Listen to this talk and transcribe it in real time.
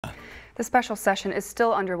The special session is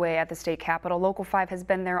still underway at the state capitol. Local 5 has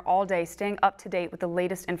been there all day, staying up to date with the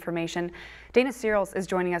latest information. Dana Searles is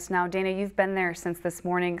joining us now. Dana, you've been there since this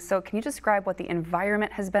morning, so can you describe what the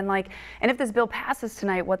environment has been like, and if this bill passes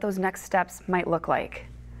tonight, what those next steps might look like?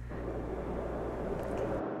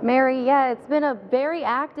 Mary, yeah, it's been a very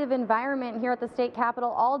active environment here at the state capitol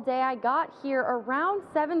all day. I got here around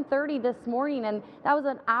 7:30 this morning, and that was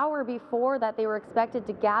an hour before that they were expected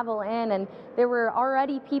to gavel in, and there were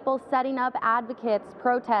already people setting up, advocates,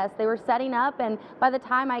 protests. They were setting up, and by the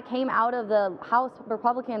time I came out of the House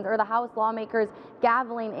Republicans or the House lawmakers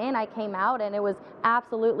gaveling in, I came out and it was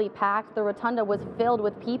absolutely packed. The rotunda was filled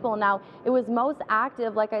with people. Now, it was most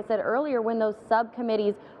active, like I said earlier, when those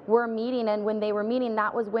subcommittees were meeting, and when they were meeting,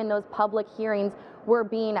 that was when those public hearings were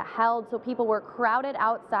being held. So people were crowded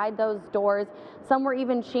outside those doors. Some were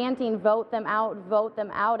even chanting, vote them out,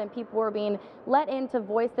 and people were being let in to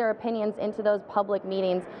voice their opinions into those public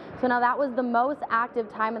meetings. So now that was the most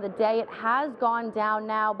active time of the day. It has gone down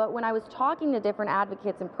now, but when I was talking to different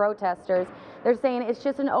advocates and protesters, they're saying it's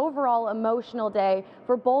just an overall emotional day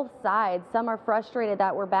for both sides. Some are frustrated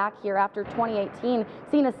that we're back here after 2018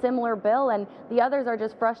 seeing a similar bill, and the others are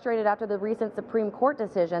just frustrated after the recent Supreme Court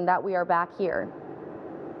decision that we are back here.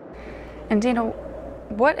 And Dana,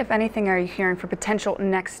 what, if anything, are you hearing for potential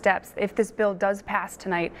next steps if this bill does pass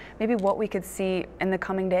tonight? Maybe what we could see in the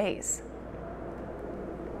coming days?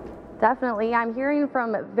 Definitely. I'm hearing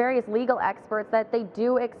from various legal experts that they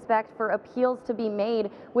do expect for appeals to be made,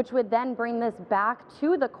 which would then bring this back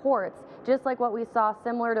to the courts, just like what we saw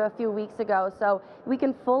similar to a few weeks ago. So we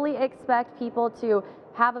can fully expect people to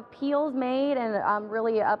have appeals made and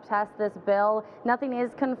really uptest this bill. Nothing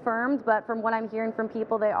is confirmed, but from what I'm hearing from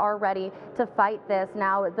people, they are ready to fight this.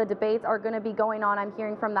 Now, the debates are going to be going on, I'm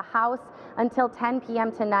hearing, from the House until 10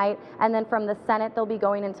 p.m. tonight, and then from the Senate, they'll be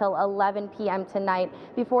going until 11 p.m. tonight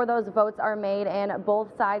before those votes are made, and both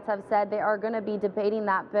sides have said they are going to be debating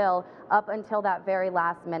that bill up until that very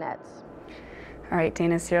last minute. All right,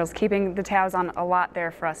 Dana Searles, keeping the tabs on a lot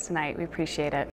there for us tonight. We appreciate it.